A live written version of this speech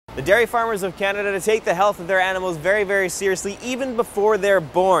The dairy farmers of Canada take the health of their animals very, very seriously, even before they're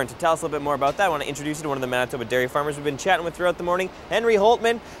born. To tell us a little bit more about that, I want to introduce you to one of the Manitoba dairy farmers we've been chatting with throughout the morning, Henry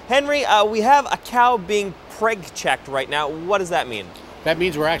Holtman. Henry, we have a cow being preg-checked right now. What does that mean? That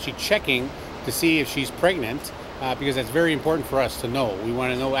means we're actually checking to see if she's pregnant, because that's very important for us to know. We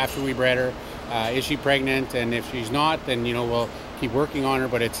want to know after we bred her, is she pregnant? And if she's not, then we'll keep working on her.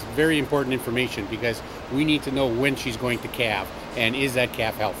 But it's very important information because we need to know when she's going to calve and is that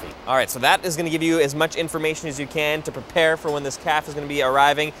calf healthy. All right, so that is going to give you as much information as you can to prepare for when this calf is going to be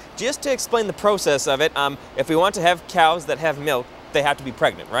arriving. Just to explain the process of it, if we want to have cows that have milk, they have to be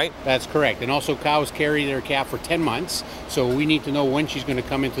pregnant, right? That's correct. And also cows carry their calf for 10 months, so we need to know when she's going to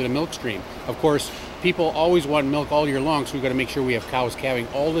come into the milk stream. Of course, people always want milk all year long, so we've got to make sure we have cows calving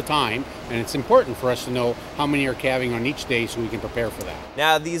all the time, and it's important for us to know how many are calving on each day so we can prepare for that.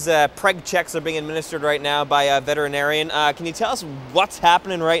 Now, these preg checks are being administered right now by a veterinarian. Can you tell us what's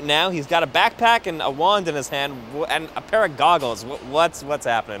happening right now? He's got a backpack and a wand in his hand and a pair of goggles. What's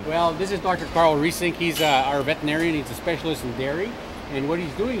happening? Well, this is Dr. Carl Rosser. He's our veterinarian. He's a specialist in dairy. And what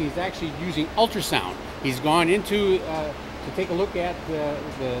he's doing, he's actually using ultrasound. He's gone into to take a look at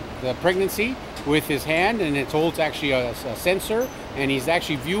the pregnancy with his hand, and it holds actually a sensor, and he's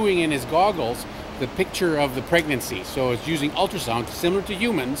actually viewing in his goggles the picture of the pregnancy. So it's using ultrasound, similar to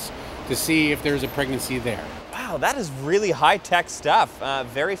humans, to see if there's a pregnancy there. Wow, that is really high-tech stuff.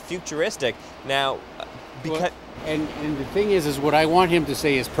 Very futuristic. Now, because... Well, and the thing is what I want him to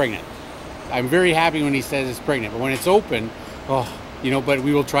say is pregnant. I'm very happy when he says it's pregnant, but when it's open, but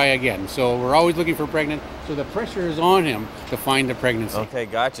we will try again. So we're always looking for pregnant. So the pressure is on him to find the pregnancy. Okay,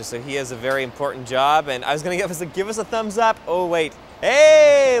 gotcha. So he has a very important job, and I was going to give us a thumbs up. Oh wait,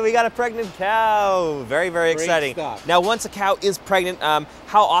 hey, we got a pregnant cow. Very, very exciting. Great stuff. Now, once a cow is pregnant,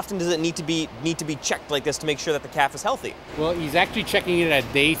 how often does it need to be checked like this to make sure that the calf is healthy? Well, he's actually checking it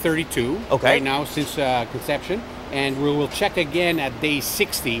at day 32 right now since conception. And we'll check again at day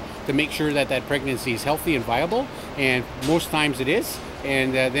 60 to make sure that that pregnancy is healthy and viable. And most times it is.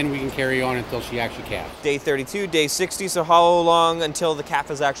 And then we can carry on until she actually calves. Day 32, day 60, so how long until the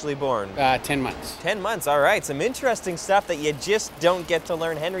calf is actually born? 10 months. 10 months, all right. Some interesting stuff that you just don't get to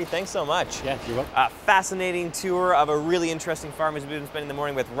learn. Henry, thanks so much. Yeah, you're welcome. A fascinating tour of a really interesting farm as we've been spending the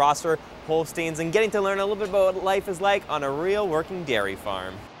morning with Rosser Holsteins and getting to learn a little bit about what life is like on a real working dairy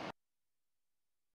farm.